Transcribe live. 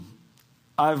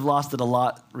I've lost it a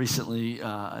lot recently.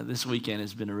 This weekend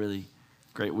has been a really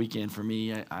great weekend for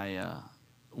me. I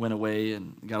went away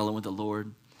and got alone with the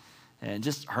Lord and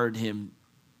just heard him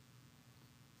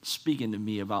speaking to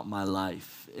me about my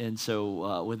life. And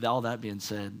so with all that being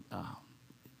said,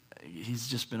 he's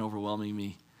just been overwhelming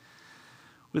me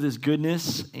with his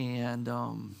goodness. And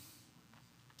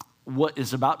what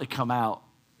is about to come out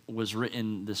was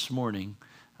written this morning.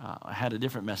 I had a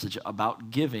different message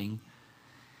about giving.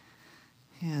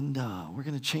 And we're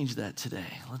going to change that today.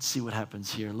 Let's see what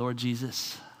happens here. Lord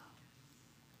Jesus.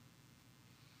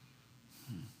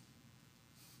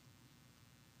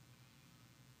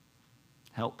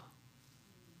 Help.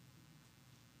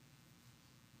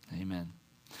 Amen.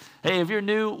 Hey, if you're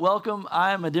new, welcome.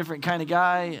 I'm a different kind of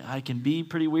guy. I can be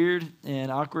pretty weird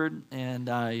and awkward, and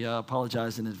I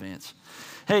apologize in advance.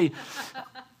 Hey,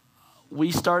 we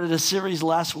started a series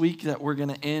last week that we're going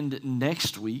to end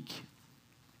next week.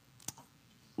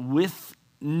 With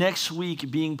next week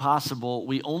being possible,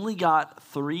 we only got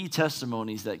 3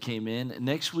 testimonies that came in.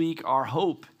 Next week, our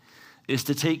hope is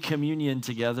to take communion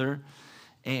together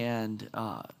and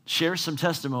share some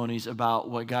testimonies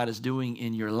about what God is doing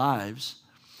in your lives.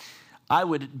 I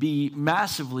would be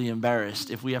massively embarrassed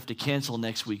if we have to cancel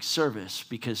next week's service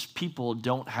because people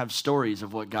don't have stories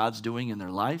of what God's doing in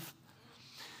their life.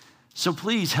 So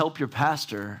please help your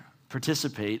pastor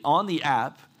participate. On the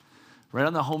app, right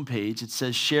on the homepage, it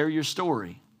says share your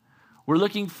story. We're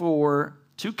looking for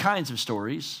 2 kinds of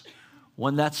stories,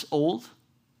 one that's old,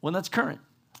 one that's current,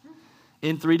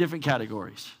 in 3 different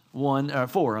categories.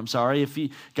 4, if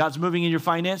God's moving in your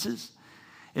finances,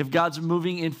 if God's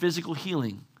moving in physical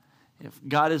healing, if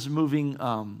God is moving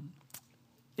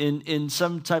in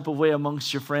some type of way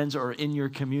amongst your friends or in your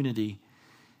community,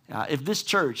 if this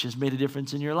church has made a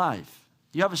difference in your life,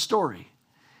 you have a story.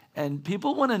 And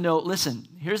people want to know, listen,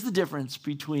 here's the difference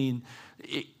between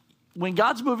when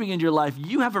God's moving in your life,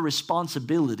 you have a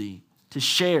responsibility to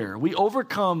share. We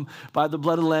overcome by the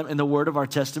blood of the Lamb and the word of our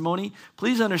testimony.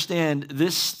 Please understand,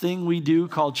 this thing we do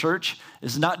called church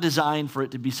is not designed for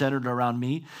it to be centered around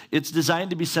me. It's designed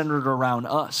to be centered around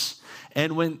us.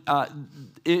 And when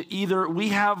either we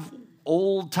have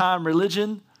old-time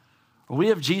religion, we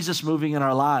have Jesus moving in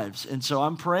our lives. And so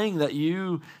I'm praying that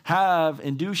you have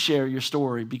and do share your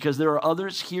story because there are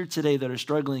others here today that are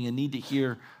struggling and need to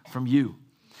hear from you.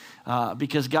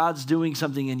 Because God's doing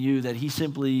something in you that he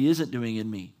simply isn't doing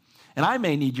in me. And I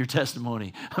may need your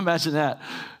testimony. Imagine that.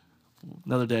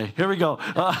 Another day. Here we go.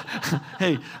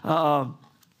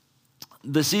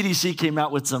 The CDC came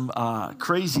out with some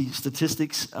crazy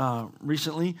statistics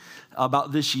recently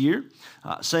about this year,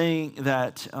 saying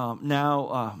that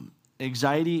now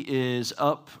anxiety is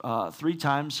up 3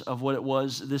 times of what it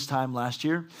was this time last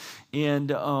year,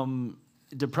 and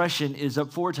depression is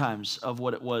up 4 times of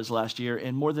what it was last year,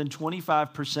 and more than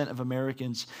 25% of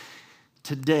Americans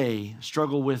today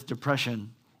struggle with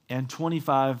depression, and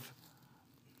 25%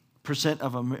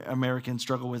 of Americans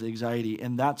struggle with anxiety,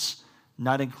 and that's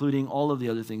not including all of the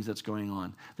other things that's going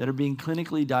on that are being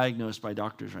clinically diagnosed by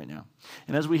doctors right now.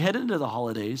 And as we head into the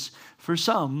holidays, for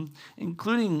some,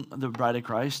 including the bride of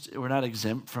Christ, we're not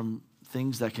exempt from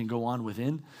things that can go on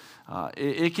within.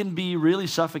 It can be really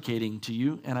suffocating to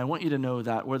you, and I want you to know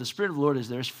that where the Spirit of the Lord is,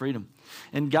 there's freedom.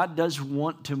 And God does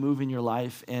want to move in your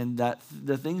life, and that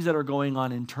the things that are going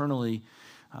on internally,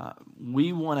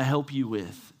 we want to help you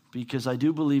with, because I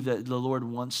do believe that the Lord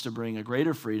wants to bring a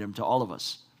greater freedom to all of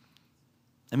us.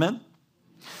 Amen?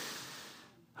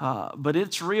 But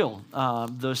it's real,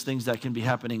 those things that can be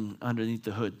happening underneath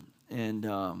the hood. And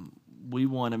we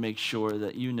want to make sure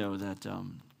that you know that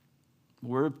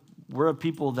we're a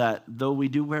people that, though we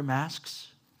do wear masks,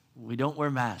 we don't wear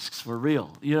masks. We're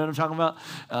real. You know what I'm talking about?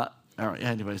 All right,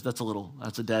 anyways, that's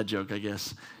a dad joke, I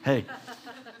guess. Hey,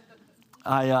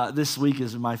 this week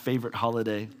is my favorite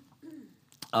holiday.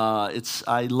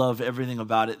 I love everything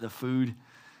about it, the food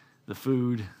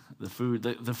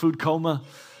coma,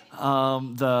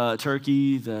 the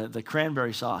turkey, the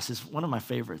cranberry sauce is one of my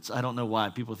favorites. I don't know why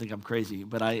people think I'm crazy,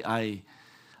 but I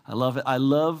love it. I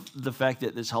love the fact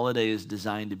that this holiday is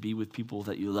designed to be with people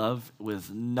that you love,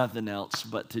 with nothing else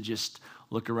but to just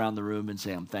look around the room and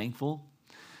say, I'm thankful.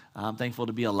 I'm thankful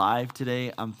to be alive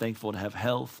today. I'm thankful to have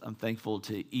health. I'm thankful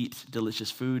to eat delicious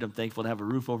food. I'm thankful to have a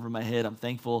roof over my head. I'm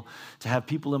thankful to have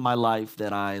people in my life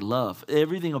that I love.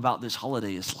 Everything about this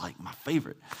holiday is like my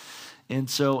favorite. And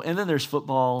then there's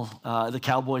football. The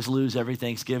Cowboys lose every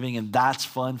Thanksgiving, and that's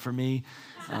fun for me.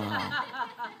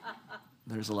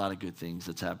 There's a lot of good things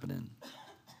that's happening.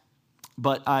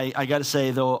 But I got to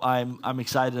say, though, I'm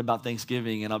excited about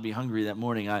Thanksgiving, and I'll be hungry that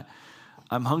morning.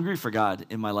 I'm hungry for God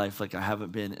in my life like I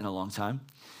haven't been in a long time.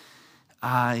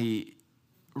 I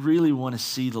really want to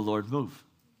see the Lord move.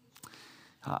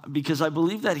 Because I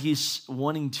believe that he's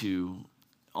wanting to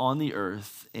on the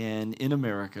earth and in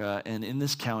America and in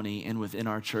this county and within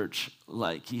our church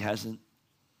like he hasn't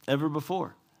ever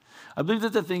before. I believe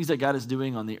that the things that God is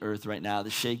doing on the earth right now, the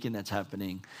shaking that's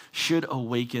happening, should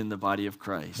awaken the body of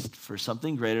Christ for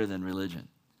something greater than religion.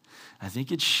 I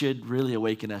think it should really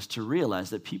awaken us to realize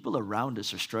that people around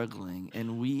us are struggling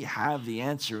and we have the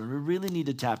answer, and we really need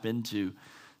to tap into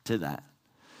that.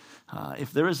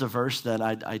 If there is a verse that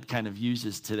I'd kind of use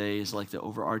as today is like the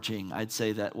overarching, I'd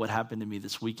say that what happened to me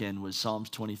this weekend was Psalms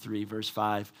 23, verse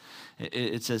 5.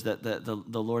 It says that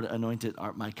the Lord anointed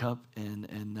my cup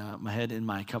and my head and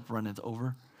my cup runneth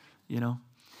over, you know.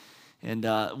 And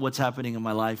what's happening in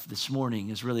my life this morning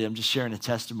is really, I'm just sharing a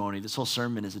testimony. This whole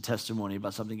sermon is a testimony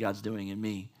about something God's doing in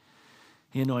me.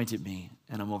 He anointed me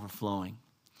and I'm overflowing.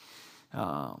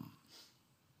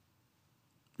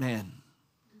 Man.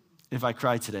 If I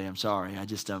cry today, I'm sorry.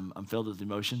 I'm filled with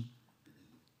emotion.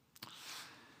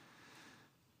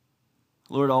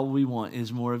 Lord, all we want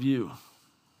is more of you.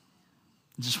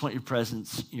 I just want your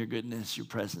presence, your goodness, your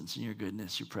presence, and your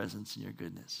goodness, your presence, and your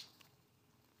goodness.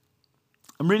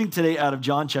 I'm reading today out of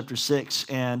John chapter 6,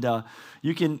 and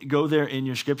you can go there in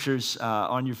your scriptures,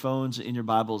 on your phones, in your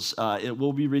Bibles. It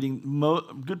will be reading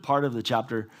a good part of the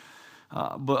chapter.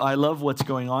 But I love what's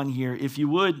going on here. If you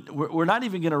would, we're not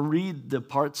even going to read the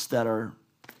parts that are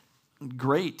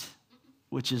great,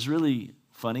 which is really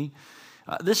funny.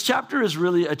 This chapter is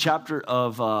really a chapter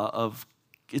of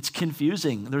it's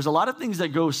confusing. There's a lot of things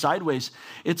that go sideways.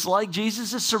 It's like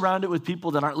Jesus is surrounded with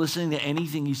people that aren't listening to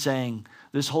anything he's saying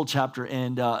this whole chapter.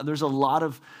 And there's a lot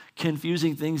of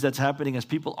confusing things that's happening as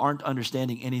people aren't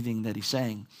understanding anything that he's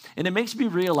saying. And it makes me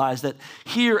realize that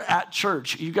here at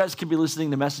church, you guys can be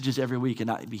listening to messages every week and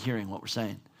not be hearing what we're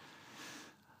saying.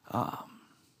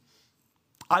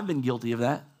 I've been guilty of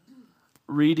that,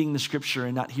 reading the scripture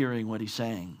and not hearing what he's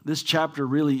saying. This chapter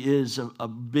really is a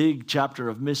big chapter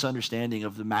of misunderstanding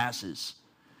of the masses.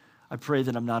 I pray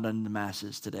that I'm not in the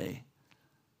masses today,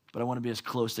 but I want to be as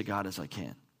close to God as I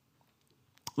can.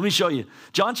 Let me show you.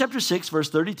 John chapter 6, verse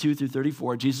 32 through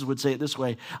 34, Jesus would say it this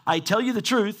way. I tell you the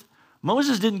truth,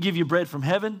 Moses didn't give you bread from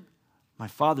heaven, my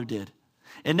Father did.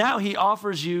 And now he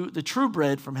offers you the true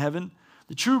bread from heaven.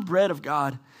 The true bread of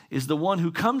God is the one who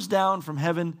comes down from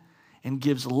heaven and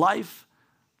gives life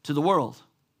to the world.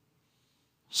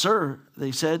 Sir,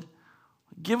 they said,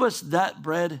 give us that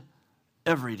bread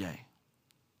every day.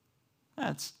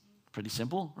 That's pretty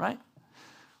simple, right?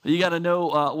 You got to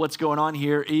know what's going on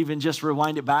here. Even just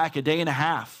rewind it back a day and a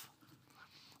half.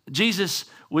 Jesus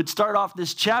would start off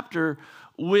this chapter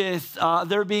with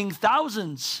there being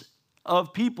thousands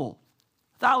of people.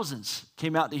 Thousands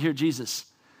came out to hear Jesus.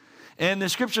 And the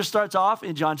scripture starts off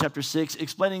in John chapter 6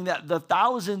 explaining that the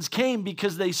thousands came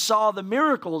because they saw the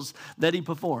miracles that he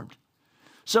performed.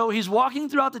 So he's walking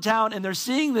throughout the town and they're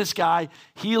seeing this guy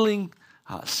healing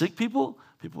sick people,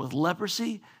 people with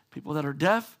leprosy, people that are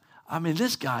deaf. I mean,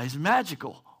 this guy is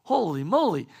magical. Holy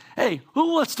moly. Hey,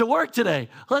 who wants to work today?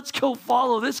 Let's go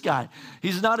follow this guy.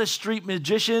 He's not a street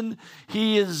magician.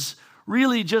 He is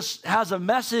really just has a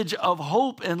message of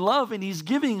hope and love, and he's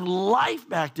giving life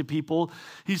back to people.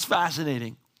 He's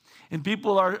fascinating. And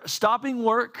people are stopping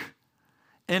work,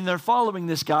 and they're following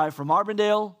this guy from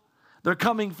Arbondale. They're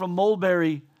coming from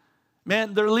Mulberry.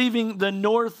 Man, they're leaving the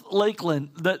North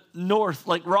Lakeland, the North,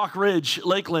 like Rock Ridge,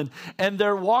 Lakeland, and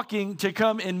they're walking to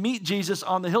come and meet Jesus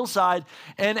on the hillside.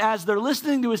 And as they're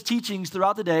listening to his teachings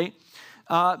throughout the day,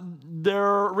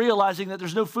 they're realizing that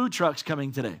there's no food trucks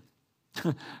coming today.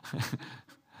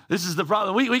 This is the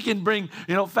problem. We can bring,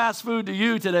 fast food to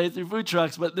you today through food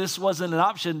trucks, but this wasn't an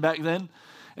option back then.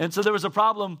 And so there was a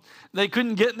problem. They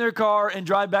couldn't get in their car and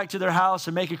drive back to their house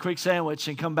and make a quick sandwich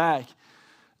and come back.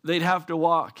 They'd have to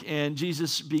walk, and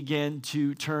Jesus began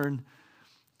to turn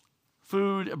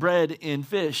bread and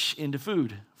fish into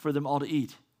food for them all to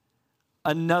eat.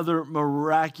 Another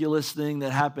miraculous thing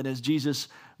that happened as Jesus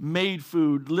made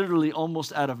food literally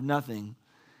almost out of nothing,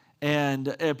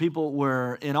 and people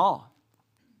were in awe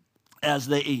as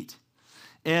they ate.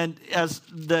 And as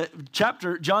the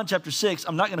chapter, John chapter 6,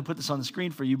 I'm not going to put this on the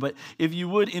screen for you, but if you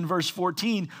would, in verse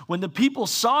 14, when the people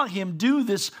saw him do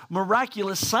this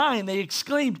miraculous sign, they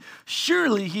exclaimed,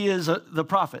 surely he is the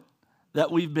prophet that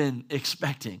we've been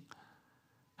expecting.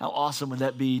 How awesome would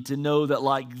that be to know that,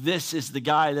 this is the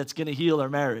guy that's going to heal our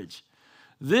marriage.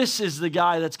 This is the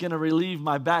guy that's going to relieve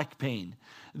my back pain.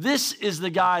 This is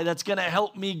the guy that's going to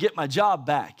help me get my job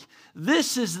back.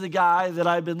 This is the guy that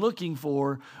I've been looking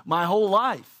for my whole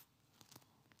life.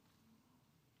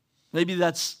 Maybe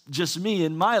that's just me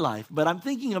in my life, but I'm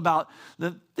thinking about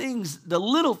the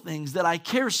little things that I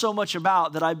care so much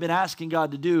about that I've been asking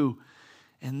God to do,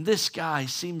 and this guy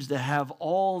seems to have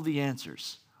all the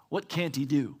answers. What can't he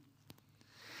do?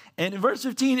 And in verse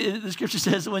 15, the scripture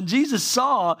says, when Jesus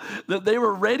saw that they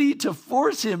were ready to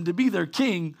force him to be their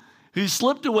king, he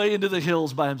slipped away into the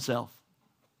hills by himself.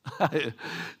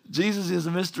 Jesus is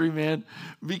a mystery, man,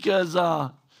 because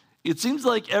it seems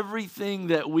like everything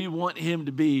that we want him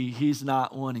to be, he's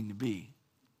not wanting to be.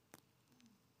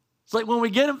 It's like when we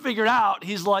get him figured out,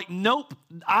 he's like, nope,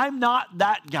 I'm not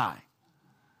that guy.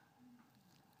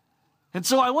 And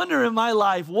so I wonder in my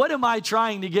life, what am I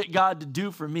trying to get God to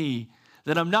do for me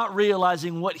that I'm not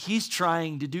realizing what he's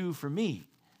trying to do for me?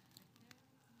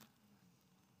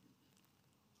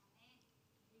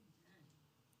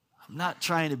 I'm not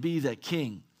trying to be that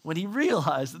king. When he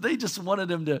realized that they just wanted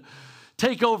him to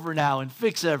take over now and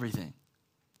fix everything.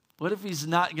 What if he's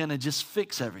not going to just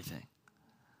fix everything?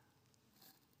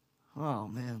 Oh,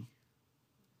 man.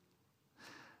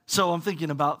 So I'm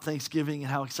thinking about Thanksgiving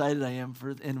and how excited I am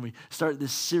and we started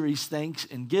this series, Thanks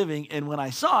and Giving. And when I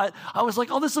saw it, I was like,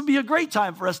 oh, this will be a great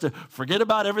time for us to forget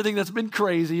about everything that's been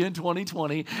crazy in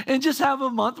 2020 and just have a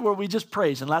month where we just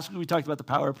praise. And last week we talked about the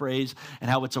power of praise and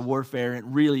how it's a warfare.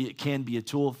 And really, it can be a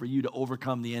tool for you to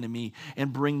overcome the enemy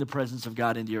and bring the presence of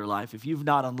God into your life. If you've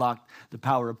not unlocked the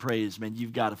power of praise, man,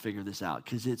 you've got to figure this out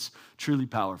because it's truly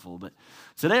powerful. But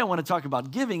today I want to talk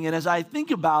about giving. And as I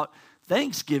think about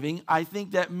Thanksgiving, I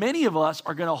think that many of us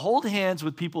are going to hold hands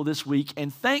with people this week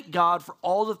and thank God for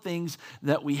all the things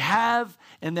that we have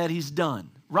and that he's done,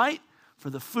 right? For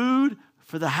the food,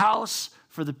 for the house,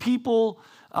 for the people,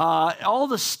 all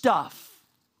the stuff.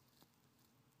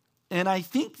 And I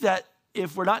think that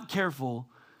if we're not careful,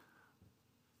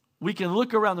 we can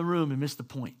look around the room and miss the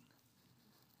point.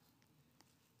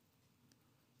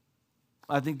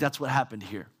 I think that's what happened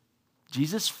here.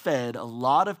 Jesus fed a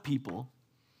lot of people,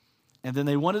 and then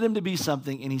they wanted him to be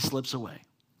something, and he slips away.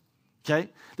 Okay?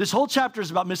 This whole chapter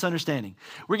is about misunderstanding.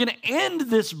 We're going to end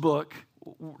this book,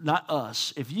 not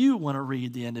us, if you want to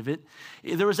read the end of it.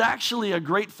 There was actually a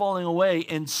great falling away,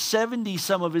 and 70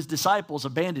 some of his disciples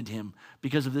abandoned him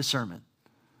because of this sermon.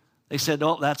 They said,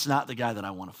 oh, that's not the guy that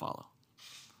I want to follow.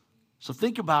 So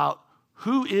think about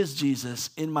who is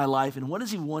Jesus in my life, and what is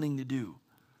he wanting to do?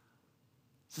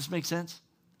 Does this make sense?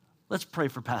 Let's pray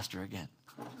for Pastor again.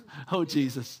 Oh,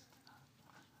 Jesus.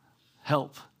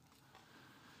 Help.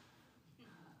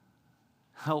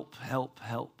 Help, help,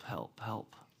 help, help,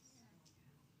 help.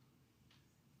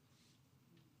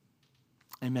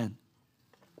 Amen.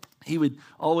 He would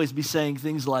always be saying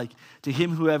things like, to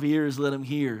him who have ears, let him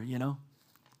hear, you know.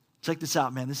 Check this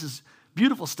out, man. This is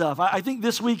beautiful stuff. I think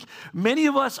this week, many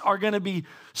of us are going to be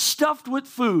stuffed with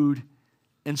food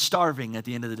and starving at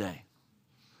the end of the day.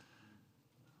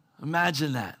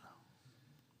 Imagine that.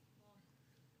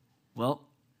 Well,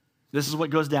 this is what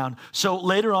goes down. So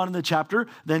later on in the chapter,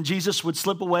 then Jesus would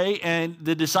slip away and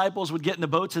the disciples would get in the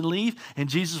boats and leave, and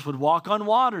Jesus would walk on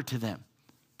water to them.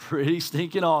 Pretty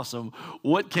stinking awesome.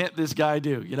 What can't this guy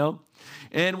do, you know?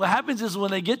 And what happens is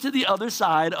when they get to the other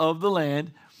side of the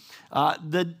land,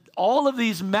 all of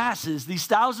these masses, these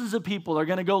thousands of people are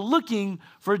going to go looking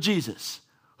for Jesus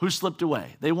who slipped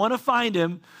away. They want to find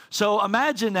him. So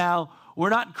imagine now, we're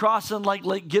not crossing like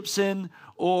Lake Gibson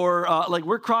or like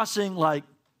we're crossing like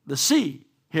the sea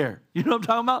here. You know what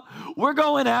I'm talking about? We're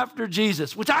going after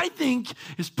Jesus, which I think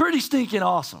is pretty stinking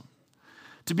awesome.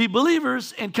 To be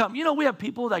believers and come. You know, we have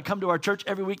people that come to our church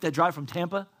every week that drive from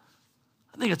Tampa.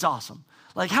 I think it's awesome.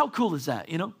 Like, how cool is that,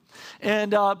 you know?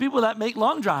 And people that make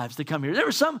long drives to come here. There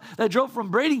were some that drove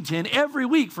from Bradenton every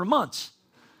week for months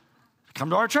to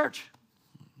come to our church.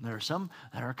 There are some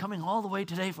that are coming all the way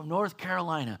today from North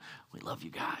Carolina. We love you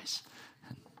guys.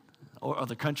 Or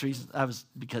other countries. That was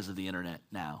because of the internet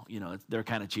now. You know, they're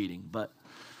kind of cheating. But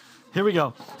here we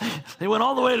go. They went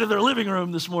all the way to their living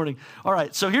room this morning. All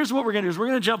right, so here's what we're going to do. Is we're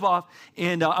going to jump off,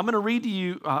 and I'm going to read to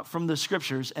you from the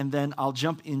scriptures, and then I'll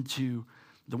jump into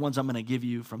the ones I'm going to give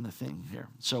you from the thing here.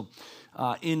 So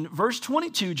in verse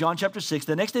 22, John chapter 6,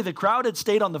 the next day the crowd had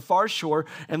stayed on the far shore,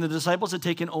 and the disciples had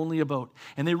taken only a boat.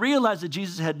 And they realized that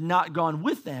Jesus had not gone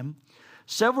with them.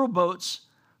 Several boats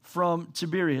from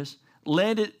Tiberias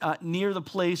landed near the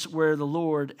place where the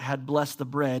Lord had blessed the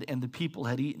bread and the people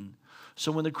had eaten.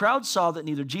 So when the crowd saw that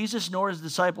neither Jesus nor his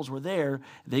disciples were there,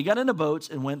 they got into boats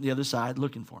and went the other side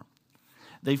looking for him.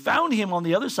 They found him on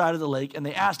the other side of the lake, and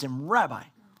they asked him, Rabbi,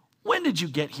 when did you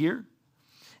get here?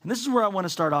 And this is where I want to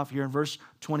start off here in verse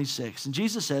 26. And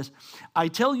Jesus says, I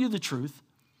tell you the truth.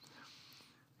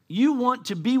 You want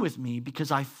to be with me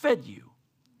because I fed you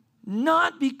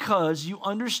not because you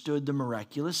understood the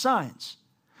miraculous signs.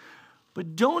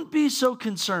 But don't be so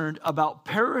concerned about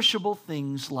perishable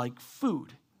things like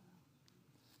food.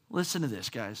 Listen to this,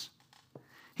 guys.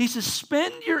 He says,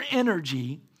 spend your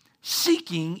energy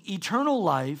seeking eternal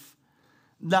life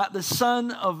that the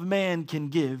Son of Man can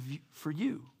give for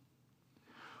you.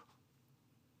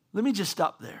 Let me just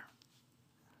stop there.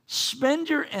 Spend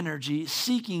your energy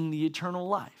seeking the eternal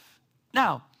life.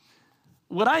 Now,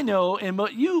 what I know and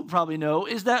what you probably know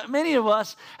is that many of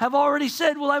us have already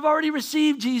said, well, I've already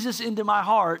received Jesus into my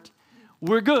heart.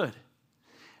 We're good.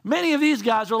 Many of these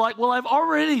guys are like, well, I've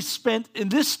already spent, in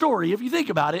this story, if you think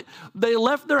about it, they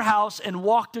left their house and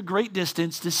walked a great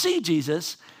distance to see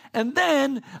Jesus. And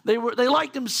then they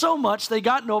liked him so much, they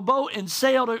got in a boat and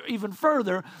sailed even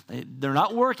further. They're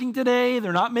not working today.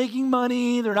 They're not making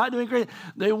money. They're not doing great.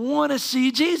 They want to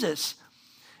see Jesus.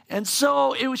 And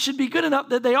so it should be good enough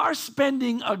that they are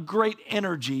spending a great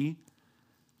energy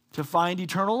to find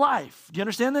eternal life. Do you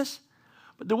understand this?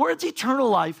 But the words eternal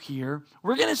life here,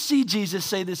 we're going to see Jesus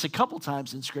say this a couple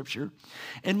times in Scripture.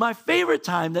 And my favorite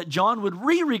time that John would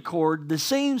re-record the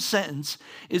same sentence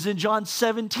is in John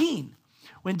 17.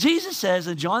 When Jesus says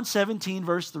in John 17,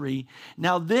 verse 3,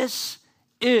 now this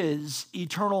is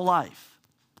eternal life,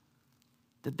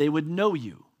 that they would know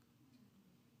you,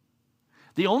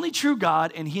 the only true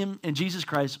God, and him and Jesus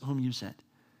Christ whom you sent.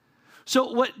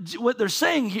 So what they're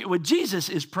saying here, what Jesus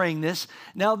is praying this,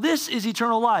 now this is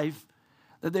eternal life,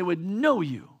 that they would know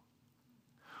you.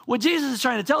 What Jesus is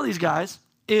trying to tell these guys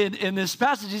in this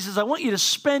passage, he says, I want you to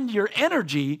spend your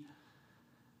energy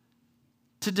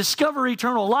to discover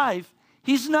eternal life.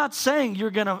 He's not saying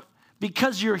you're going to,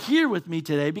 because you're here with me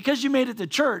today, because you made it to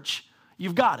church,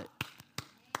 you've got it.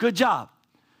 Good job.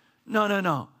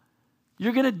 No.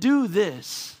 You're going to do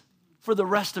this for the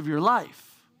rest of your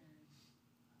life.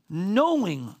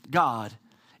 Knowing God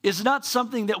is not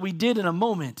something that we did in a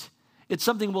moment. It's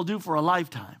something we'll do for a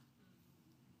lifetime.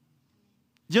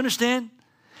 Do you understand?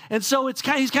 And so he's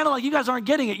kind of like, you guys aren't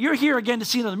getting it. You're here again to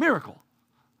see another miracle.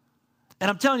 And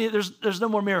I'm telling you, there's no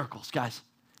more miracles, guys.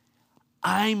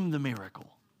 I'm the miracle.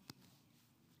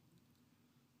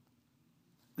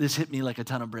 This hit me like a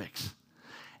ton of bricks.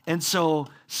 And so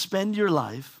spend your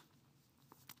life.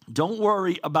 Don't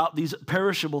worry about these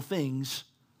perishable things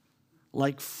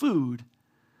like food,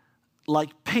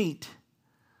 like paint,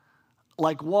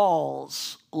 like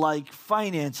walls, like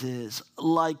finances,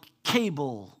 like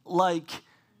cable, like,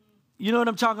 you know what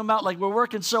I'm talking about? Like we're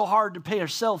working so hard to pay our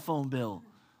cell phone bill.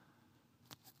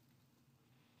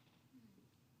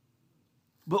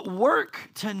 But work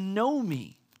to know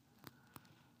me.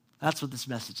 That's what this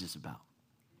message is about.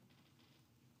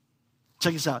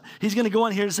 Check this out. He's going to go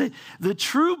on here to say, the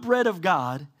true bread of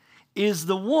God is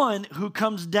the one who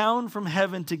comes down from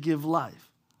heaven to give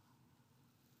life.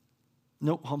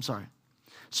 Nope, I'm sorry.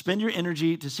 Spend your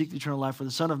energy to seek the eternal life for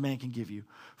the Son of Man can give you.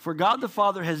 For God the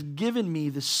Father has given me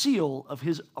the seal of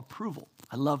his approval.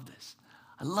 I love this.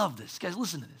 I love this. Guys,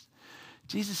 listen to this.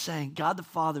 Jesus is saying, God the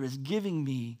Father is giving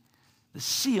me the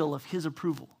seal of his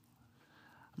approval.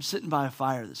 I'm sitting by a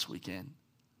fire this weekend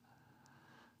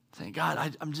saying,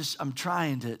 God, I'm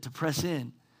trying to press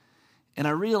in. And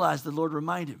I realized the Lord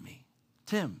reminded me,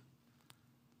 Tim,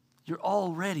 you're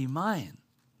already mine.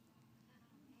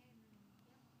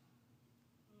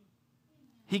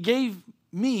 He gave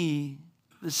me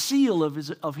the seal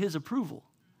of his approval.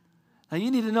 Now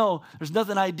you need to know there's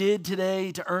nothing I did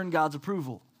today to earn God's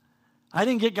approval. I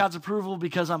didn't get God's approval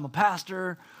because I'm a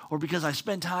pastor or because I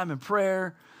spend time in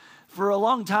prayer. For a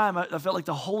long time, I felt like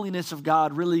the holiness of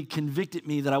God really convicted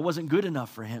me that I wasn't good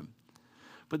enough for him.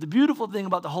 But the beautiful thing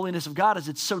about the holiness of God is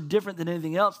it's so different than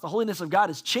anything else. The holiness of God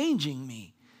is changing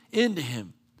me into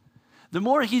him. The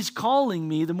more he's calling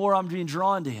me, the more I'm being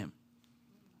drawn to him.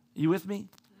 You with me?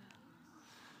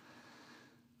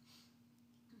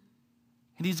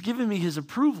 And he's given me his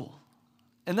approval.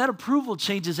 And that approval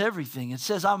changes everything. It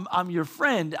says, I'm your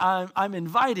friend. I'm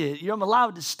invited. I'm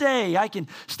allowed to stay. I can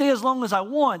stay as long as I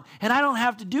want. And I don't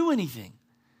have to do anything.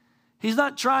 He's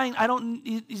not trying.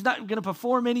 He's not going to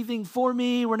perform anything for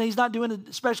me. He's not doing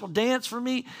a special dance for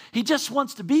me. He just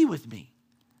wants to be with me.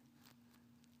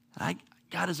 And I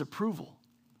got his approval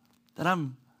that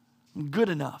I'm good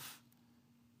enough.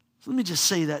 So let me just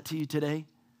say that to you today,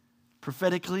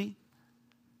 prophetically.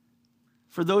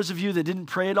 For those of you that didn't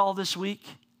pray at all this week,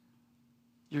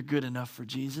 you're good enough for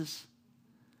Jesus.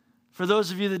 For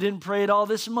those of you that didn't pray at all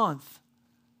this month,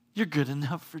 you're good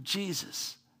enough for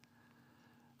Jesus.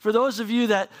 For those of you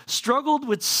that struggled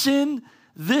with sin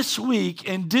this week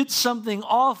and did something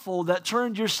awful that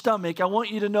turned your stomach, I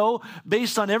want you to know,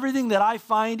 based on everything that I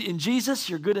find in Jesus,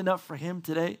 you're good enough for him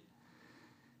today.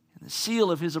 And the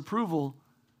seal of his approval,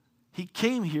 he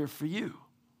came here for you.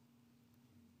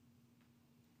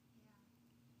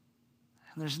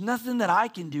 And there's nothing that I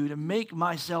can do to make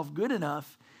myself good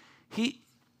enough.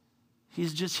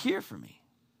 He's just here for me.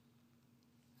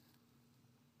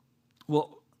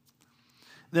 Well,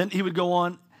 then he would go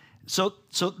on. So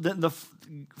then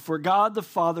for God the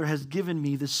Father has given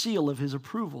me the seal of his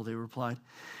approval, they replied.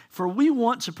 For we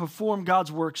want to perform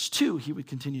God's works too, he would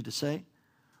continue to say.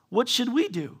 What should we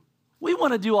do? We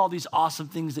want to do all these awesome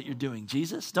things that you're doing,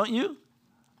 Jesus, don't you?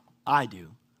 I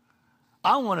do.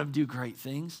 I want to do great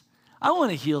things. I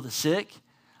want to heal the sick.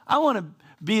 I want to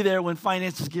be there when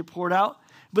finances get poured out.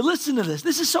 But listen to this.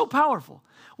 This is so powerful.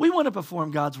 We want to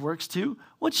perform God's works too.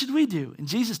 What should we do? And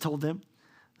Jesus told them,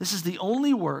 this is the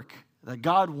only work that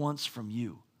God wants from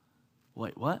you.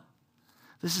 Wait, what?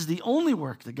 This is the only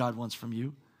work that God wants from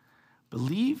you.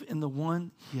 Believe in the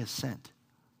one he has sent.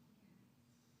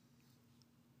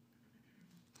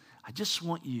 I just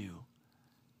want you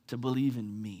to believe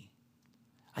in me.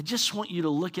 I just want you to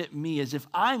look at me as if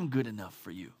I'm good enough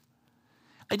for you.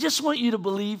 I just want you to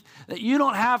believe that you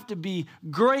don't have to be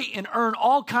great and earn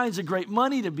all kinds of great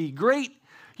money to be great.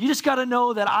 You just got to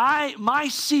know that my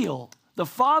seal, the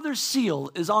Father's seal,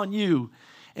 is on you,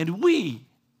 and we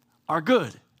are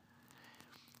good.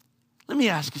 Let me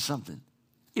ask you something.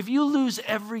 If you lose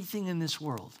everything in this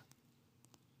world,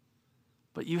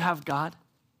 but you have God,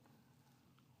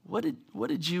 what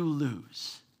did you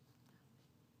lose?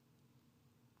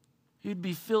 You'd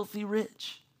be filthy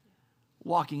rich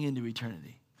walking into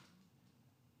eternity.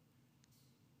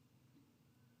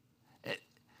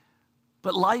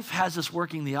 But life has us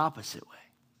working the opposite way,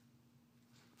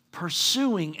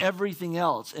 pursuing everything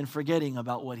else and forgetting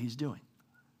about what he's doing.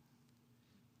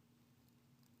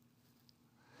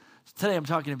 Today I'm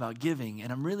talking about giving,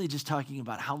 and I'm really just talking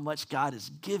about how much God is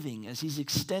giving as he's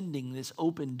extending this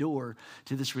open door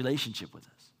to this relationship with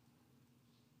us.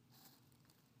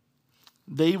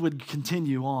 They would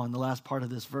continue on the last part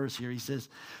of this verse here. He says,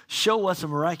 show us a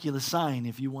miraculous sign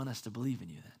if you want us to believe in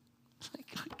you then. It's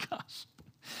like, gosh,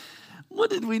 what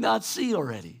did we not see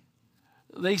already?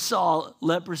 They saw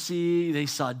leprosy, they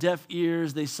saw deaf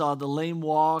ears, they saw the lame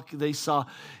walk, they saw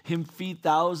him feed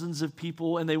thousands of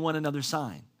people, and they want another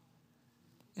sign.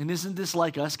 And isn't this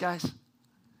like us, guys?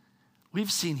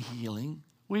 We've seen healing.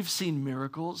 We've seen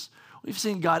miracles. We've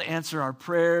seen God answer our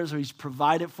prayers, or he's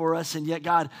provided for us. And yet,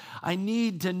 God, I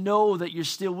need to know that you're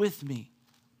still with me.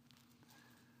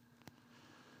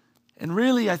 And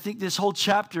really, I think this whole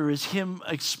chapter is him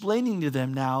explaining to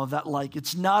them now that, like,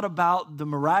 it's not about the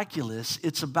miraculous.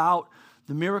 It's about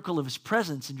the miracle of his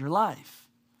presence in your life.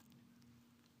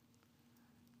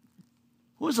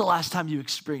 When was the last time you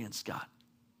experienced God?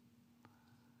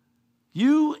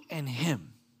 You and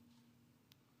him.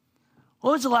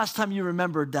 When was the last time you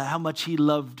remembered that how much he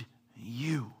loved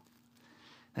you?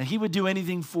 That he would do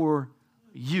anything for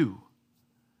you.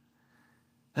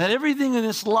 That everything in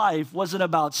this life wasn't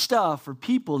about stuff or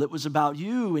people. It was about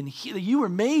you, and you were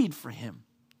made for him.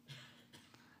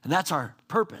 And that's our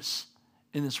purpose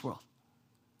in this world.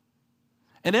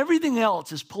 And everything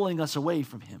else is pulling us away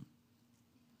from him.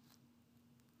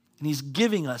 And he's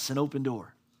giving us an open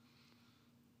door.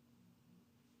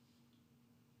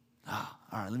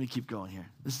 All right, let me keep going here.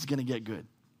 This is going to get good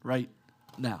right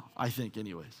now, I think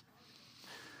anyways.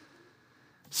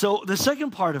 So the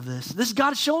second part of this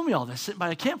God's showing me all this sitting by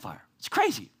a campfire. It's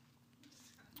crazy.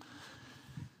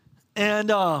 And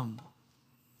the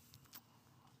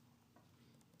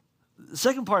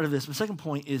second part of this, the second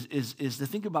point is to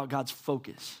think about God's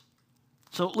focus.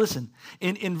 So listen,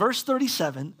 in verse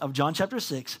 37 of John chapter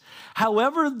 6,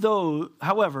 however,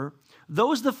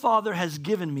 those the Father has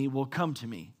given me will come to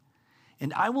me,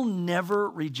 and I will never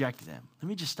reject them. Let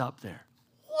me just stop there.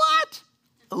 What?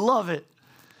 I love it.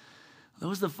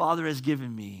 Those the Father has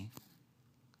given me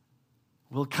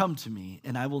will come to me,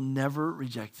 and I will never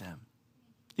reject them.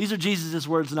 These are Jesus'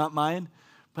 words, not mine,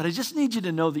 but I just need you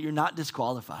to know that you're not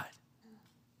disqualified.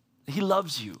 That he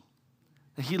loves you.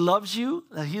 That he loves you,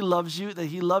 that he loves you, that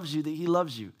he loves you, that he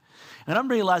loves you. And I'm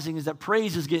realizing is that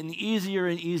praise is getting easier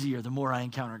and easier the more I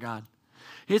encounter God.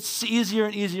 It's easier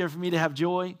and easier for me to have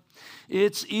joy.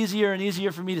 It's easier and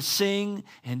easier for me to sing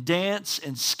and dance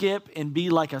and skip and be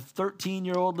like a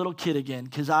 13-year-old little kid again,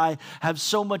 because I have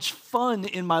so much fun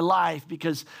in my life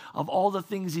because of all the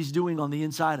things he's doing on the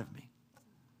inside of me.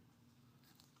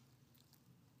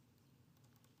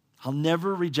 I'll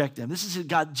never reject them. This is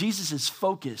God, Jesus'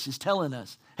 focus is telling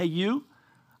us, hey,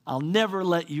 I'll never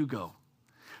let you go.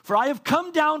 For I have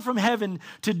come down from heaven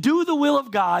to do the will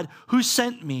of God who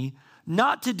sent me,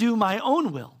 not to do my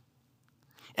own will.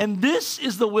 And this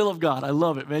is the will of God. I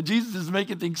love it, man. Jesus is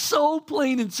making things so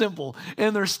plain and simple,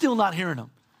 and they're still not hearing him.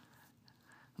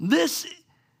 This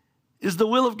is the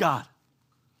will of God,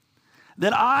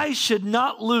 that I should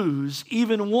not lose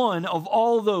even one of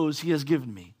all those he has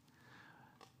given me,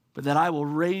 but that I will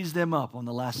raise them up on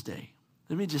the last day.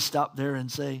 Let me just stop there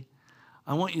and say,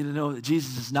 I want you to know that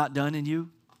Jesus is not done in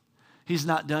you. He's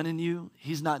not done in you.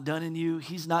 He's not done in you.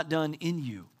 He's not done in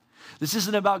you. This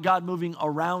isn't about God moving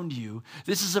around you.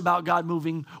 This is about God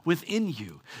moving within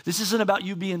you. This isn't about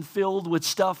you being filled with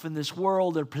stuff in this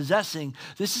world or possessing.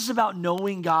 This is about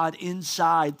knowing God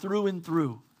inside, through and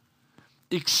through,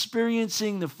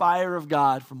 experiencing the fire of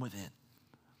God from within,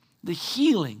 the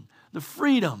healing, the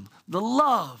freedom, the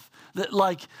love,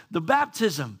 the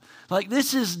baptism. Like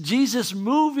this is Jesus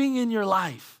moving in your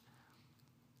life,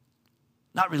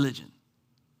 not religion.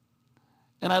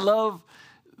 And I love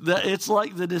that it's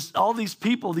like all these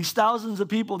people, these thousands of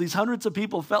people, these hundreds of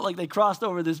people felt like they crossed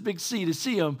over this big sea to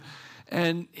see him.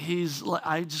 And he's like,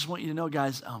 I just want you to know,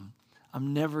 guys,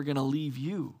 I'm never going to leave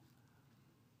you.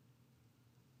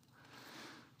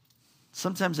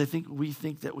 Sometimes we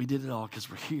think that we did it all because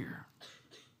we're here.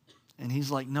 And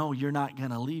he's like, no, you're not going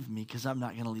to leave me because I'm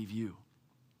not going to leave you.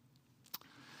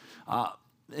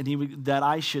 That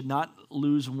I should not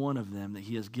lose one of them that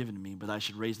he has given me, but I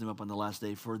should raise them up on the last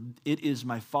day. For it is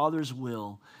my Father's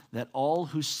will that all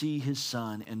who see his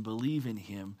Son and believe in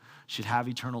him should have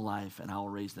eternal life, and I will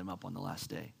raise them up on the last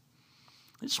day.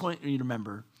 I just want you to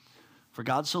remember, for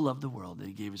God so loved the world that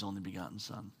he gave his only begotten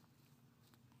Son.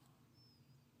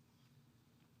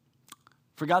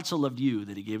 For God so loved you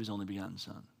that he gave his only begotten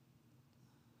Son.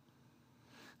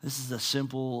 This is a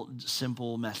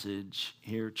simple message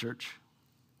here, church.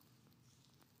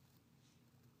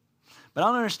 But I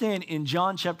don't understand, in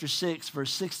John chapter 6,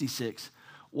 verse 66,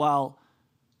 while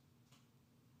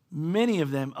many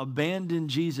of them abandoned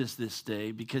Jesus this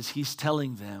day because he's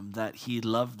telling them that he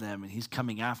loved them and he's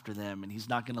coming after them and he's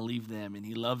not going to leave them and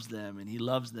he loves them and he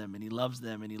loves them and he loves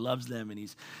them and he loves them and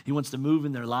he wants to move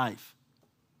in their life.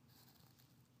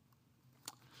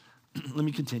 Let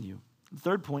me continue. The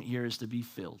third point here is to be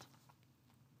filled.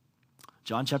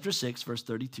 John chapter 6, verse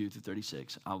 32 through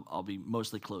 36. I'll be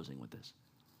mostly closing with this.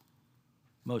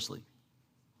 Mostly.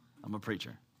 I'm a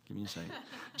preacher. Give me a second.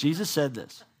 Jesus said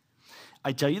this,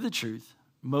 I tell you the truth,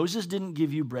 Moses didn't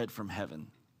give you bread from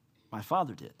heaven. My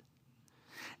Father did.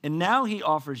 And now he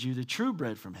offers you the true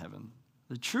bread from heaven.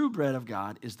 The true bread of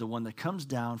God is the one that comes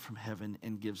down from heaven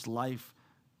and gives life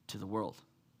to the world.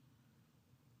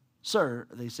 Sir,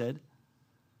 they said,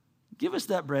 give us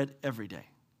that bread every day.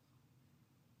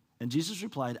 And Jesus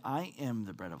replied, I am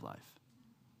the bread of life.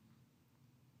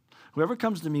 Whoever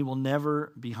comes to me will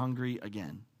never be hungry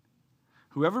again.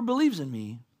 Whoever believes in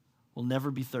me will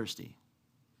never be thirsty.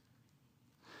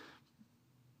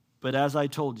 But as I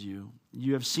told you,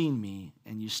 you have seen me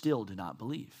and you still do not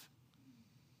believe.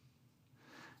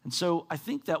 And so I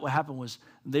think that what happened was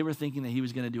they were thinking that he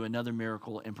was going to do another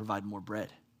miracle and provide more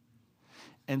bread.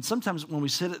 And sometimes when we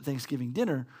sit at Thanksgiving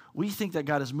dinner, we think that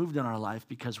God has moved in our life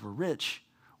because we're rich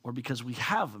or because we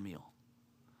have a meal.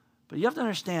 But you have to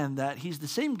understand that he's the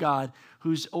same God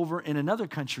who's over in another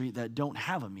country that don't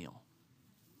have a meal.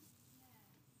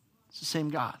 It's the same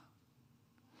God.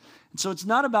 And so it's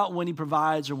not about when he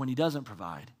provides or when he doesn't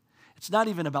provide. It's not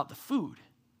even about the food.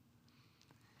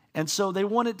 And so they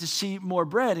wanted to see more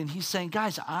bread, and he's saying,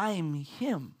 guys, I'm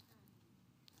him.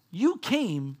 You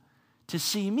came to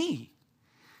see me.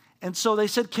 And so they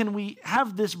said, can we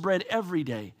have this bread every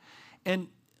day? And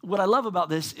what I love about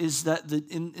this is that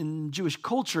in Jewish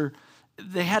culture,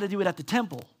 they had to do it at the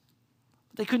temple.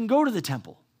 They couldn't go to the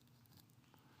temple.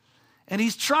 And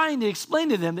he's trying to explain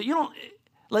to them that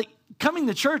coming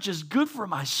to church is good for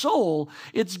my soul.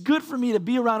 It's good for me to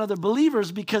be around other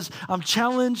believers because I'm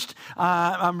challenged,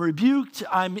 I'm rebuked,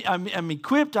 I'm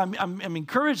equipped, I'm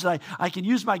encouraged that I can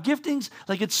use my giftings.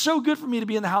 Like, it's so good for me to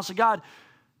be in the house of God.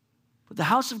 But the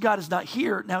house of God is not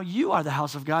here. Now you are the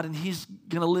house of God, and he's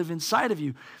going to live inside of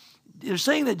you. They're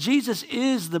saying that Jesus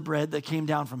is the bread that came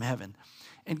down from heaven.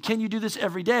 And can you do this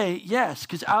every day? Yes,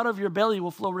 because out of your belly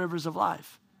will flow rivers of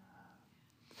life.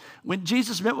 When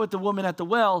Jesus met with the woman at the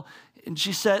well, and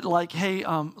she said, hey,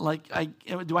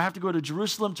 do I have to go to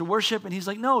Jerusalem to worship? And he's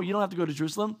like, no, you don't have to go to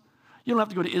Jerusalem. You don't have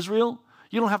to go to Israel.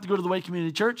 You don't have to go to the Way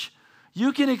Community Church.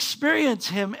 You can experience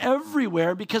him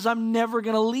everywhere because I'm never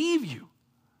going to leave you.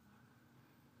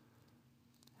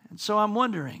 And so I'm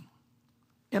wondering,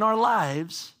 in our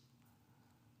lives,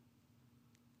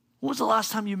 when was the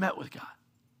last time you met with God?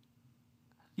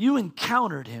 You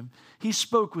encountered him. He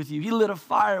spoke with you. He lit a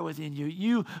fire within you.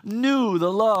 You knew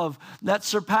the love that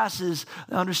surpasses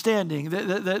understanding.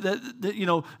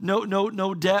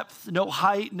 No depth, no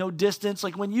height, no distance.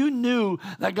 Like when you knew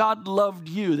that God loved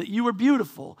you, that you were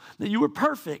beautiful, that you were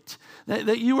perfect,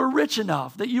 that you were rich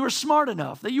enough, that you were smart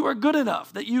enough, that you were good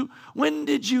enough, when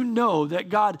did you know that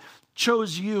God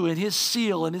chose you and his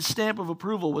seal and his stamp of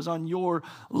approval was on your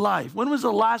life? When was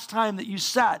the last time that you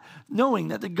sat knowing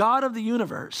that the God of the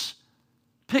universe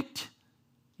picked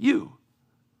you?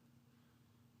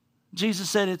 Jesus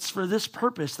said, it's for this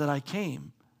purpose that I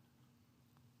came,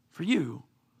 for you.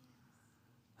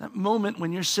 That moment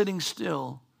when you're sitting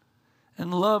still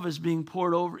and love is being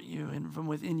poured over you and from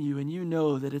within you, and you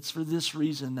know that it's for this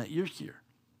reason that you're here,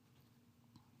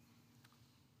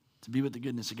 to be with the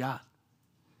goodness of God.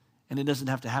 And it doesn't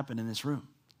have to happen in this room.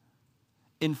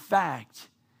 In fact,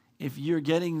 if you're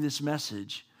getting this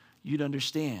message, you'd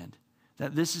understand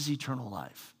that this is eternal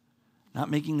life. Not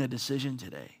making a decision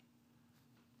today,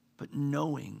 but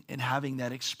knowing and having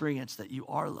that experience that you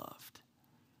are loved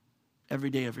every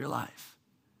day of your life.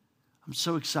 I'm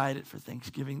so excited for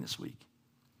Thanksgiving this week.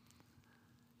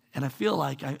 And I feel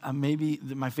like I maybe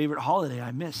my favorite holiday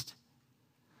I missed.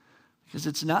 Because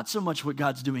it's not so much what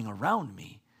God's doing around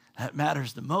me that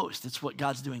matters the most. It's what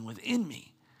God's doing within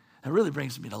me that really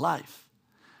brings me to life.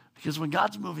 Because when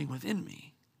God's moving within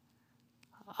me,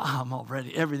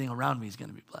 everything around me is going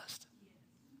to be blessed.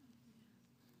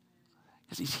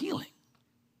 Because he's healing.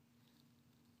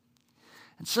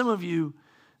 And some of you,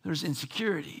 there's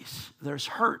insecurities, there's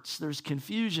hurts, there's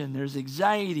confusion, there's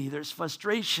anxiety, there's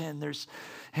frustration,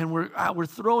 and we're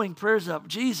throwing prayers up.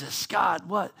 Jesus, God,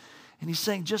 what? And he's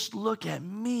saying, just look at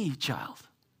me, child.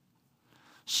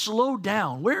 Slow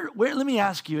down. Where? Let me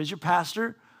ask you, as your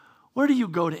pastor, where do you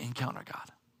go to encounter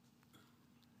God?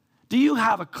 Do you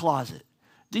have a closet?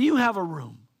 Do you have a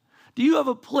room? Do you have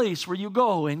a place where you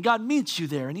go and God meets you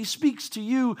there and he speaks to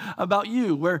you about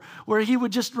you, where he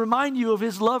would just remind you of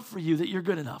his love for you, that you're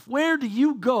good enough? Where do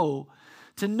you go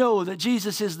to know that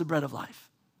Jesus is the bread of life?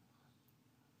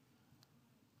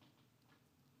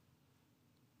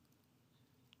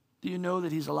 Do you know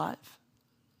that he's alive?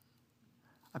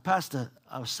 I passed a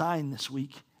sign this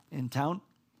week in town.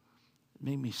 It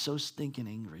made me so stinking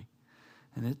angry.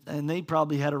 And they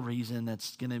probably had a reason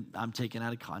I'm taking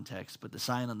out of context, but the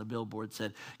sign on the billboard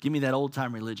said, "Give me that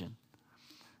old-time religion."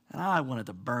 And I wanted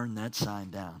to burn that sign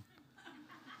down.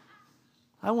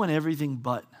 I want everything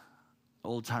but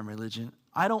old-time religion.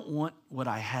 I don't want what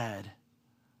I had.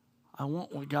 I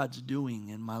want what God's doing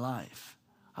in my life.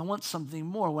 I want something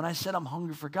more. When I said I'm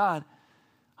hungry for God,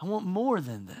 I want more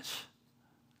than this.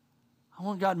 I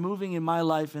want God moving in my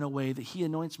life in a way that he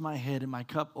anoints my head and my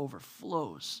cup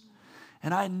overflows.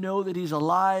 And I know that he's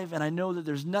alive, and I know that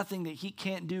there's nothing that he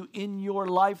can't do in your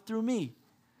life through me,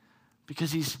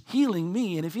 because he's healing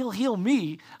me. And if he'll heal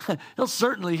me, he'll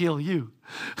certainly heal you,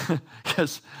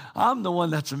 because I'm the one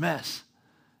that's a mess,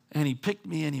 and he picked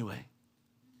me anyway.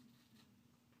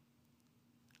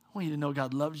 I want you to know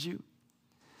God loves you,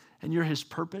 and you're his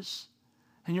purpose,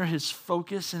 and you're his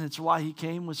focus, and it's why he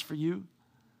came, was for you.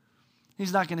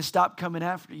 He's not going to stop coming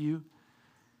after you,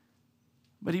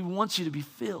 but he wants you to be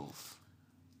filled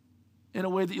in a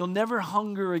way that you'll never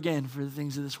hunger again for the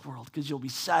things of this world, because you'll be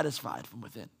satisfied from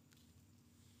within.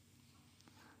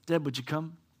 Deb, would you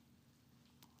come?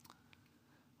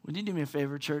 Would you do me a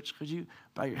favor, church? Could you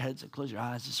bow your heads and close your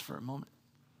eyes just for a moment?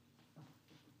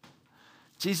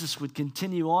 Jesus would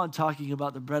continue on talking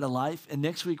about the bread of life, and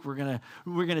next week we're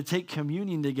gonna take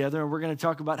communion together, and we're gonna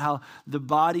talk about how the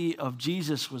body of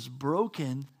Jesus was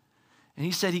broken, and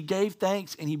he said he gave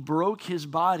thanks and he broke his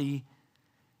body.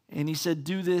 And he said,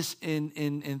 do this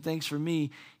in thanks for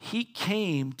me. He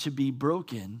came to be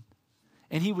broken,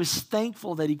 and he was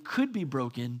thankful that he could be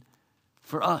broken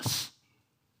for us.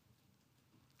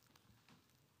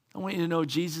 I want you to know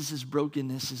Jesus'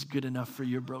 brokenness is good enough for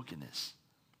your brokenness.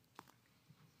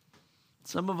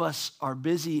 Some of us are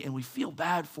busy and we feel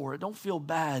bad for it. Don't feel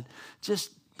bad.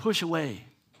 Just push away.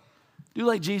 Do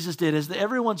like Jesus did. As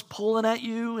everyone's pulling at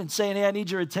you and saying, hey, I need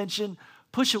your attention,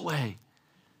 push away.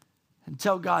 And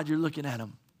tell God you're looking at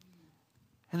him,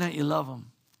 and that you love him,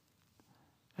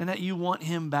 and that you want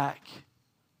him back,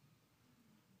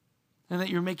 and that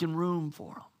you're making room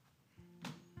for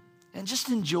him. And just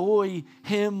enjoy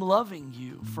him loving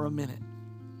you for a minute.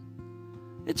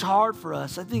 It's hard for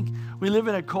us. I think we live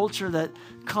in a culture that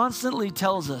constantly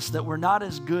tells us that we're not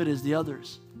as good as the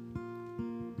others.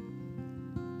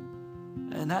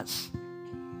 And that's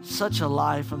such a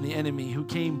lie from the enemy, who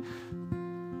came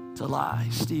to lie,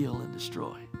 steal, and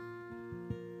destroy.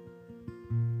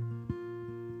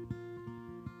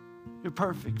 You're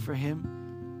perfect for him.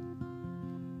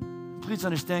 please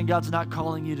understand God's not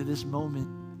calling you to this moment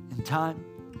in time.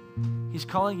 He's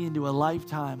calling you into a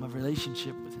lifetime of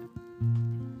relationship with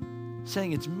him.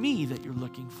 Saying it's me that you're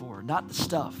looking for, not the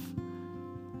stuff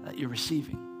that you're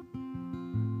receiving.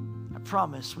 I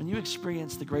promise, when you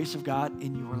experience the grace of God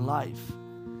in your life,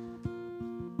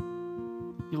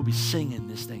 you'll be singing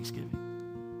this Thanksgiving.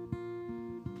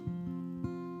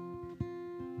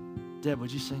 Deb,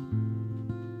 would you sing?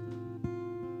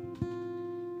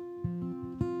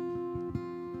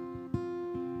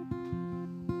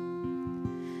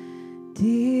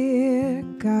 Dear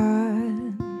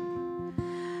God,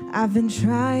 I've been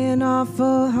trying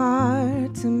awful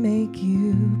hard to make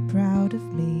you proud of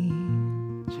me.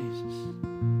 Jesus.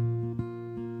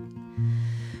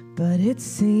 But it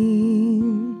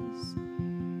seems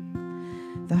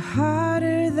the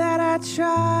harder that I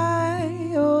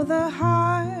try, oh, the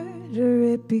harder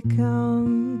it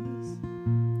becomes.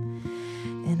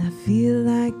 And I feel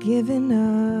like giving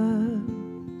up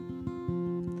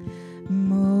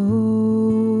most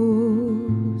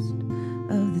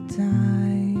of the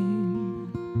time.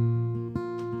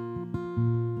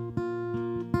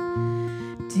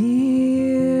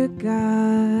 Dear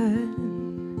God,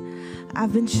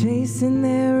 I've been chasing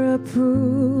their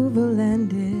approval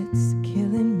and it's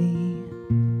killing me.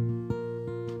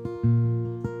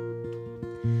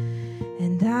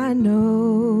 And I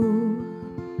know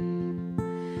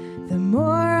the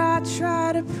more I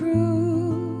try to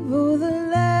prove, oh, the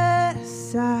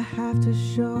less I have to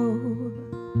show.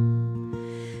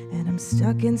 And I'm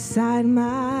stuck inside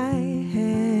my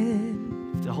head.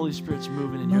 If the Holy Spirit's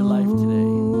moving in your life today,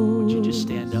 would you just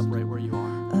stand up right where you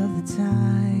are? Of the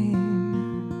time.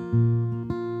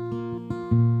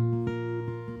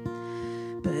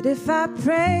 But if I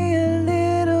pray a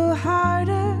little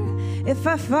harder, if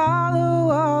I follow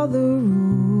all the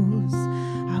rules,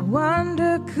 I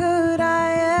wonder, could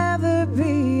I ever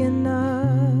be enough?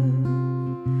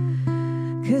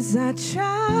 'Cause I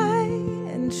try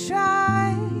and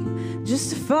try just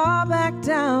to fall back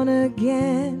down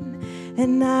again.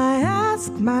 And I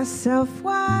ask myself,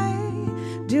 why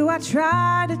do I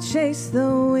try to chase the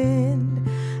wind?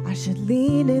 I should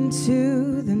lean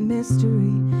into the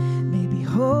mystery. Maybe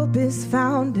hope is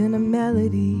found in a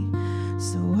melody.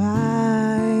 So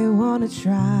I want to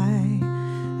try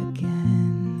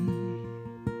again.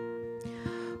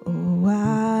 Oh,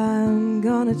 I'm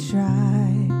gonna try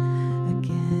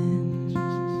again.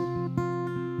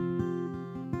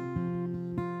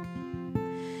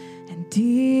 And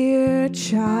dear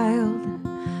child,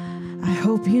 I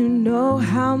hope you know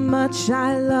how much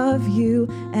I love you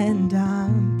and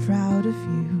I'm proud of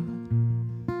you.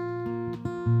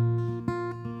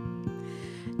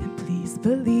 And please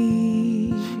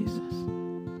believe, Jesus,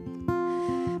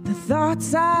 the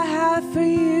thoughts I have for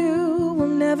you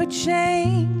will never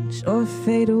change or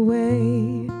fade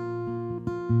away.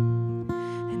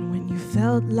 And when you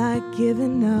felt like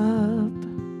giving up,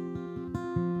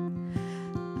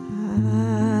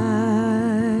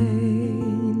 I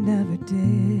never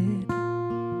did.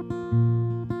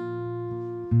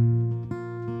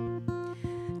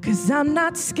 'Cause I'm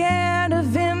not scared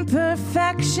of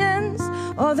imperfections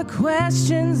or the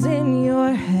questions in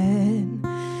your head.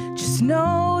 Just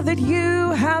know that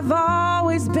you have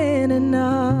always been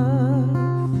enough.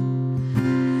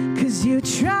 'Cause you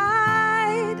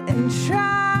tried and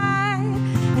tried,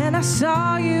 and I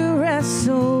saw you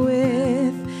wrestle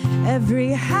with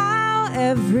every how,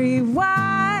 every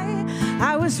why.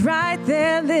 I was right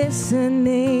there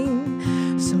listening.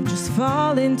 So just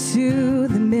fall into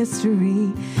the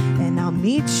mystery, and I'll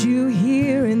meet you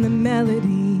here in the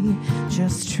melody.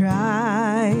 Just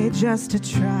try, just to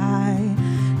try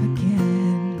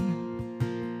again.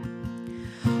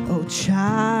 Oh,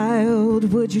 child,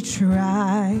 would you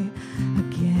try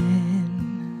again?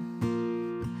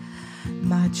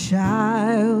 My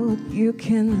child, you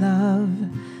can love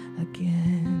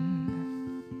again.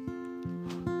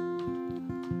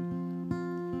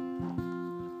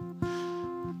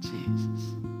 Jesus.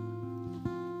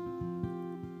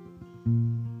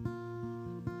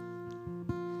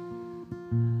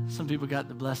 Some people got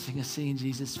the blessing of seeing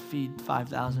Jesus feed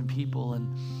 5,000 people and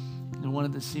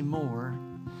wanted to see more.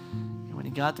 And when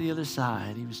he got to the other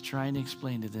side, he was trying to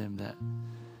explain to them that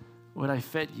what I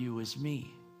fed you was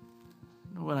me.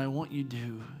 What I want you to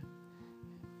do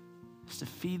is to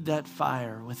feed that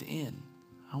fire within.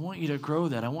 I want you to grow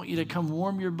that. I want you to come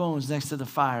warm your bones next to the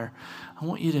fire. I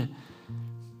want you to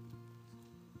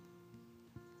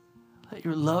let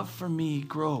your love for me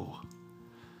grow.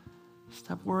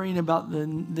 Stop worrying about the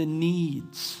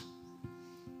needs.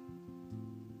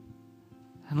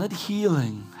 And let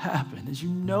healing happen. As you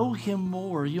know him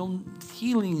more,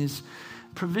 healing is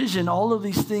provision. All of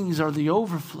these things are the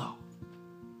overflow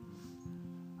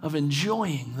of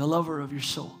enjoying the lover of your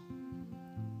soul.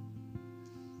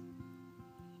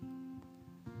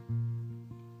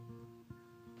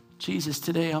 Jesus,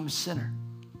 today I'm a sinner.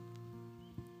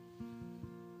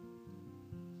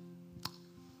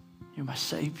 You're my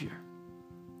Savior.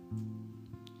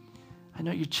 I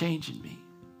know you're changing me.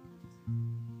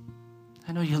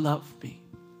 I know you love me.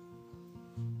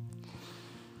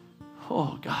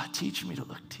 Oh, God, teach me to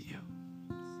look to you.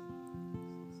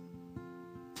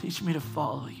 Teach me to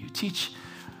follow you. Teach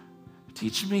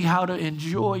me how to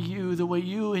enjoy you the way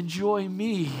you enjoy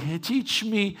me. Teach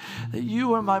me that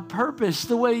you are my purpose,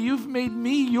 the way you've made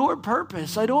me your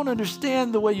purpose. I don't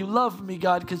understand the way you love me,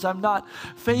 God, because I'm not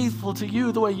faithful to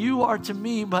you the way you are to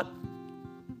me, but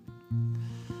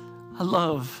I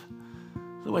love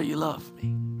the way you love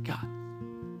me, God.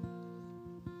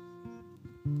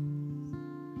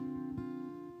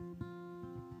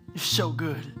 You're so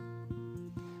good.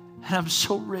 And I'm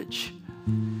so rich.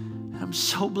 And I'm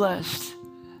so blessed.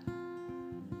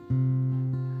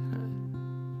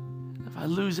 If I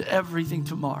lose everything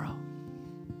tomorrow,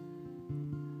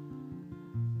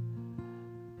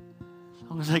 as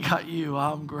long as I got you,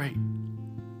 I'm great.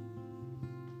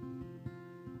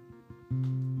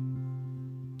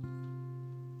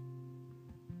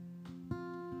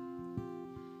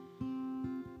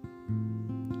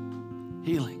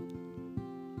 Healing,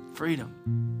 freedom,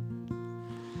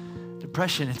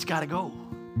 depression, it's got to go.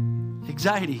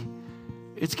 Anxiety,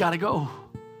 it's got to go.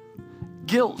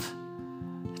 Guilt,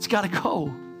 it's got to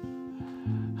go.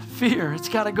 Fear, it's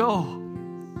got to go.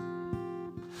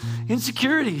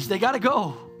 Insecurities, they got to go.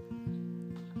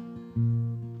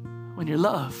 When you're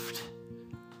loved,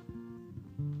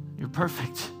 you're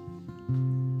perfect.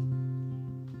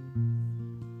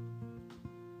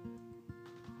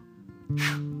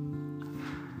 Whew.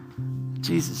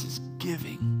 Jesus is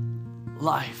giving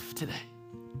life today.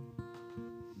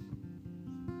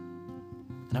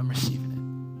 And I'm receiving it.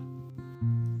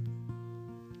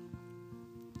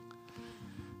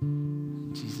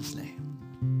 In Jesus' name.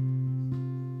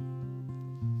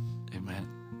 Amen.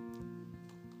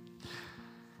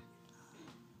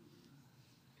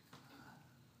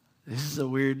 This is a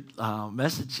weird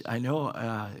message, I know,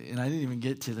 and I didn't even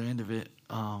get to the end of it.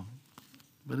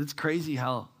 But it's crazy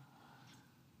how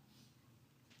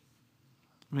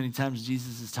many times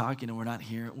Jesus is talking and we're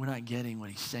not getting what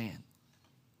he's saying.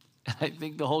 And I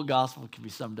think the whole gospel can be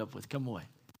summed up with, come away.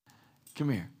 Come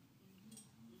here.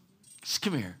 Just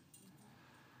come here.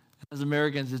 As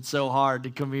Americans, it's so hard to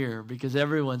come here because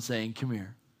everyone's saying, come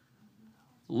here.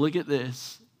 Look at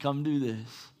this. Come do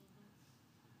this.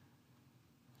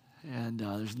 And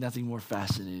there's nothing more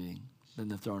fascinating than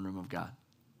the throne room of God.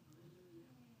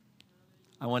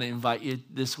 I want to invite you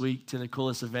this week to the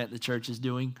coolest event the church is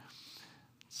doing.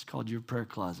 It's called Your Prayer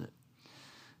Closet.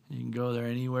 You can go there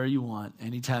anywhere you want,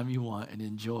 anytime you want, and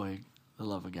enjoy the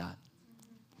love of God.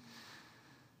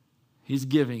 He's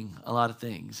giving a lot of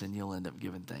things, and you'll end up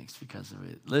giving thanks because of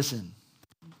it. Listen,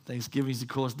 Thanksgiving is the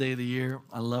coolest day of the year.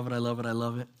 I love it, I love it, I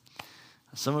love it.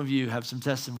 Some of you have some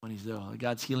testimonies, though.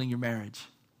 God's healing your marriage.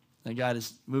 That God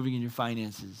is moving in your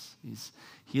finances. He's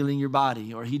healing your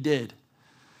body, or he did.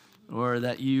 Or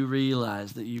that you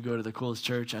realize that you go to the coolest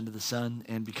church under the sun,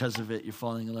 and because of it, you're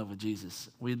falling in love with Jesus.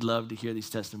 We'd love to hear these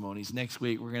testimonies. Next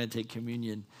week, we're going to take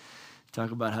communion,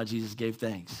 talk about how Jesus gave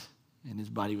thanks, and his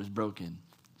body was broken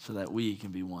so that we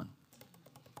can be one.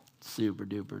 Super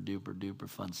duper, duper, duper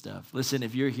fun stuff. Listen,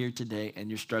 if you're here today and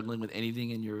you're struggling with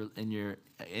anything in your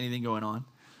anything going on,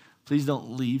 please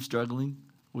don't leave struggling.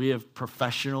 We have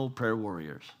professional prayer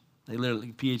warriors. They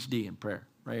literally PhD in prayer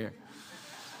right here.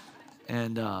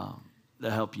 And they'll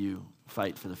help you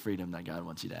fight for the freedom that God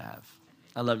wants you to have.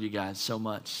 I love you guys so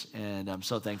much, and I'm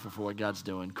so thankful for what God's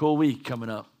doing. Cool week coming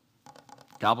up.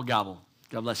 Gobble, gobble.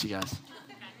 God bless you guys.